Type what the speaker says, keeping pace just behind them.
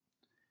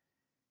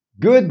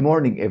Good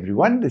morning,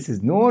 everyone. This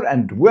is Noor,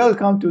 and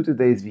welcome to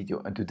today's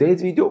video. In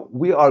today's video,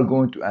 we are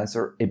going to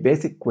answer a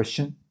basic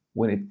question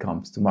when it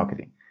comes to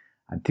marketing.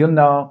 Until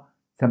now,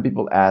 some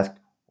people ask,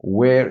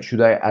 where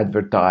should I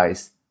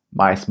advertise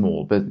my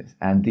small business?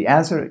 And the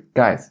answer,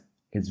 guys,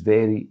 is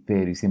very,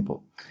 very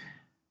simple.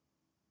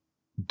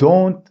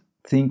 Don't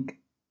think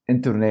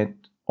internet,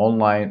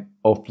 online,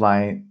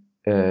 offline,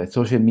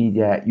 social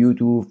media,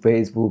 YouTube,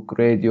 Facebook,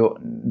 radio.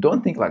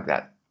 Don't think like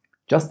that.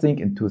 Just think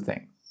in two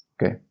things,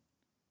 okay?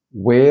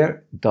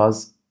 Where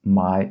does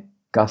my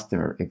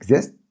customer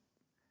exist,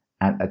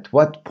 and at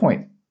what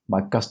point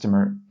my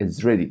customer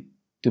is ready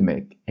to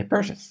make a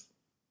purchase?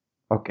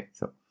 Okay,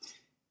 so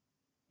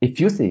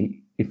if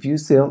you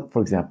sell,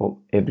 for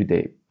example,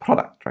 everyday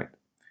product, right?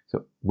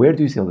 So where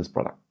do you sell this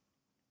product?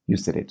 You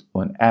sell it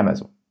on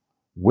Amazon,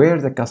 where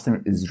the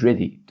customer is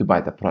ready to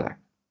buy the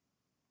product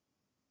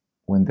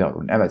when they're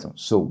on Amazon.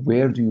 So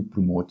where do you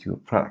promote your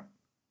product?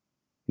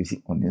 You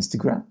see, on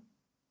Instagram,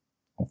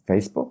 on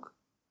Facebook,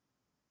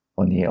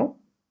 on Yelp,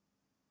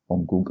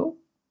 on Google?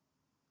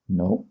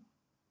 No,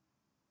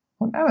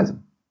 on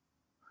Amazon,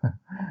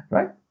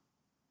 right?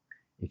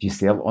 If you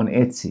sell on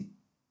Etsy,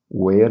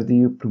 where do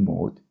you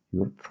promote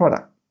your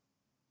product?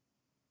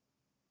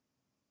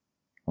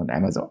 On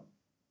Amazon,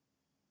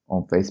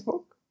 on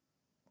Facebook,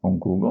 on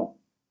Google?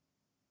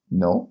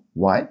 No.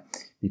 Why?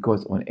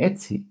 Because on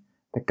Etsy,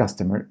 the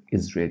customer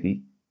is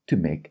ready to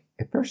make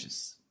a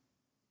purchase.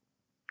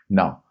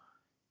 Now,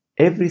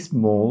 every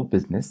small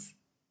business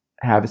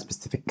have a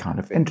specific kind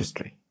of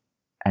industry,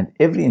 and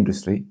every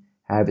industry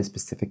have a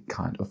specific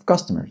kind of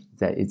customers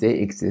that they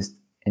exist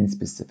in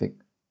specific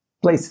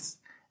places,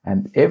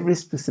 and every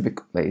specific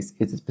place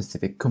is a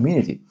specific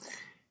community.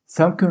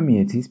 Some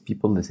communities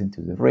people listen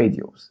to the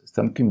radios,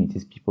 some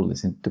communities people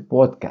listen to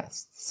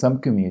podcasts, some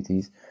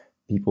communities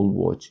people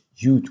watch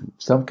YouTube,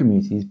 some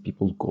communities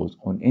people goes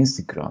on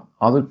Instagram,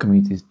 other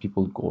communities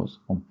people goes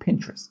on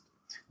Pinterest.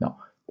 Now,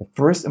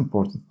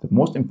 the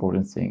most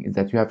important thing is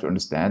that you have to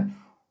understand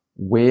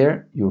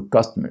where your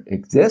customer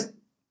exists.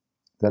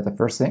 That's the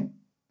first thing.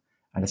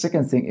 And the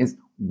second thing is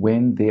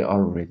when they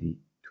are ready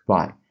to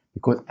buy.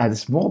 Because as a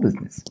small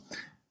business,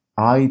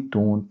 I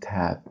don't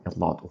have a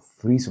lot of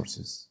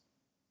resources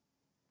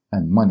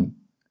and money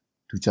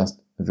to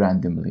just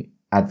randomly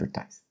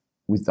advertise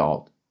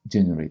without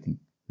generating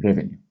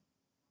revenue.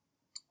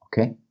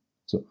 Okay?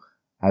 So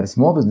as a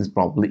small business,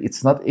 probably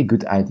it's not a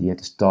good idea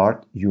to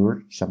start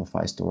your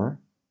Shopify store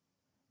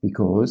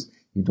because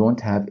you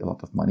don't have a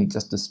lot of money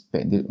just to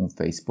spend it on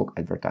Facebook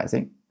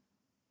advertising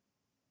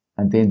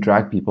and then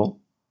drag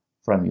people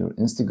from your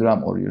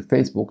Instagram or your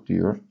Facebook to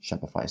your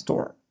Shopify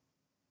store.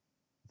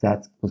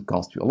 That would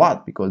cost you a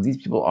lot because these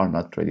people are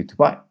not ready to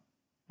buy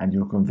and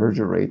your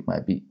conversion rate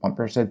might be 1%,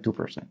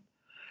 2%.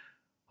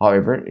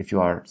 However, if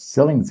you are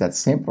selling that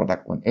same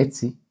product on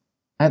Etsy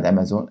and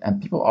Amazon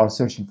and people are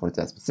searching for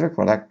that specific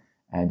product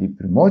and you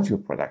promote your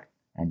product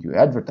and you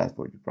advertise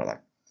for your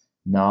product,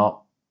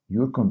 now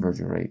your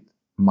conversion rate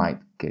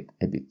might get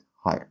a bit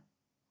higher.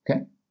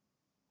 Okay?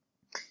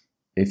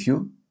 If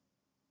you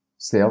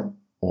sell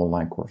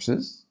online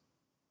courses,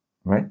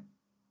 right?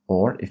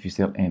 Or if you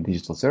sell any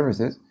digital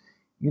services,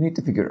 you need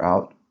to figure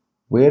out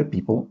where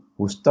people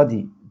who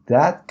study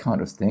that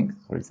kind of thing,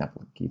 for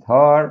example,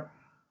 guitar,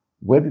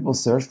 where people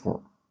search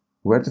for,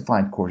 where to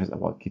find courses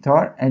about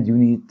guitar, and you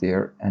need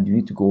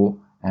to go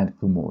and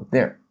promote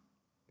there,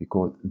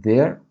 because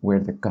there where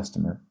the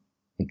customer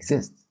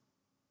exists.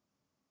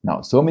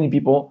 Now, so many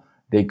people,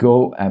 they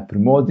go and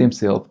promote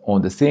themselves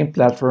on the same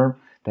platform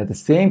that the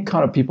same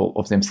kind of people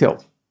of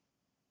themselves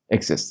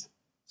exist.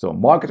 So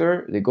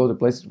marketer, they go to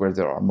places where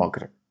there are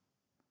marketers.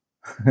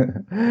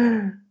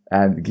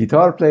 And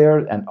guitar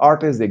players and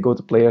artists, they go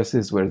to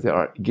places where there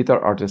are guitar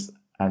artists,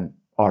 and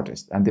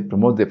they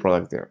promote their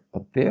product there.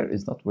 But there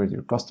is not where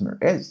your customer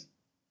is.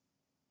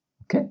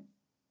 Okay?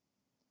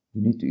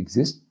 You need to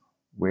exist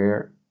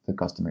where the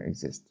customer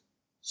exists.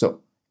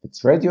 So if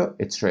it's radio,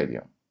 it's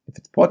radio. If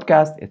it's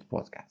podcast, it's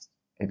podcast.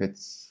 If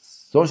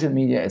it's social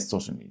media, it's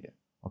social media.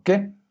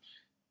 Okay?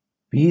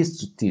 Be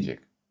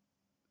strategic.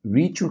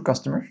 Reach your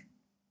customers.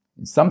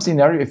 In some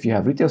scenario, if you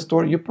have retail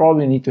store, you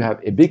probably need to have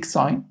a big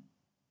sign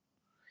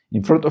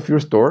in front of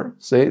your store,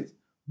 says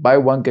buy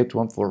one, get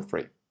one for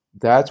free.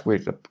 That's where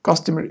the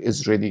customer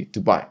is ready to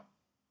buy.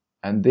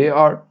 And they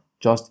are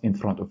just in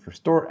front of your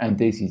store and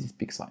they see this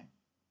big sign.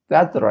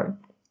 That's the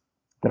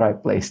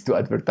right place to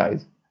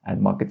advertise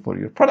and market for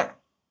your product.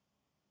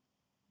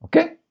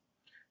 Okay?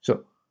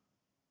 So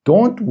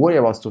don't worry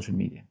about social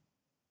media.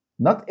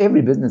 Not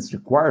every business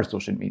requires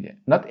social media.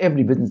 Not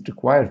every business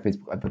requires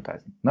Facebook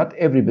advertising. Not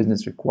every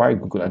business requires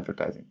Google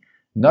advertising.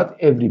 Not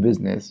every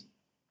business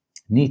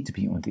needs to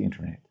be on the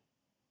internet.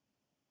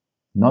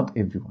 Not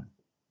everyone.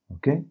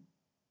 Okay?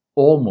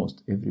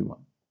 Almost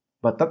everyone.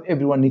 But not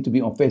everyone needs to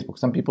be on Facebook.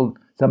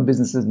 Some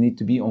businesses need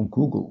to be on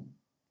Google.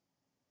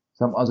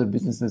 Some other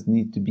businesses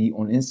need to be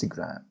on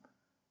Instagram.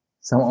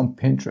 Some on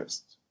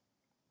Pinterest.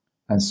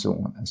 And so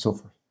on and so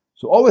forth.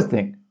 So always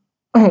think,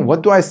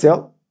 what do I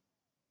sell?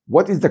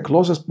 What is the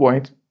closest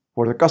point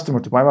for the customer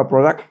to buy my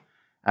product?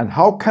 And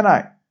how can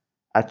I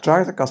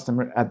attract the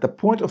customer at the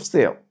point of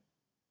sale?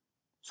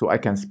 So I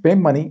can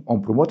spend money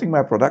on promoting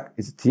my product.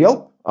 Is it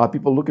Yelp? Are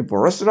people looking for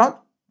a restaurant?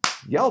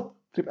 Yelp,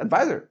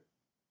 TripAdvisor.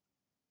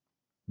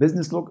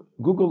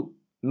 Google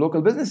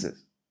local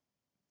businesses.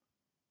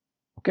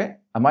 Okay.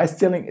 Am I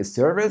selling a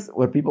service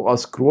where people are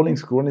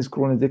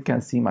scrolling? They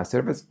can see my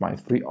service, my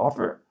free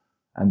offer,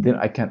 and then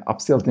I can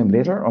upsell them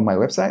later on my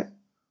website?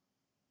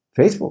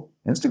 Facebook,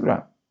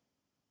 Instagram,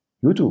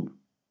 YouTube.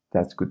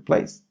 That's a good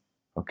place.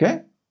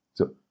 Okay.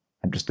 So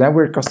understand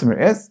where your customer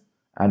is,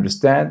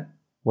 understand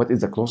what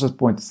is the closest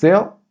point to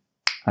sale,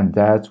 and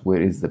that's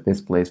where is the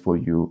best place for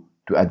you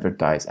to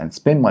advertise and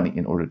spend money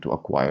in order to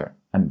acquire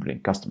and bring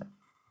customers.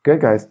 Okay,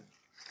 guys,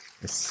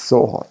 it's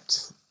so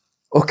hot.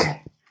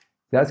 Okay,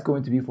 that's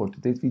going to be for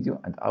today's video,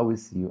 and I will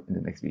see you in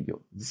the next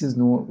video. This is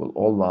Noor with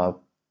all love.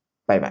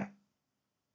 Bye bye.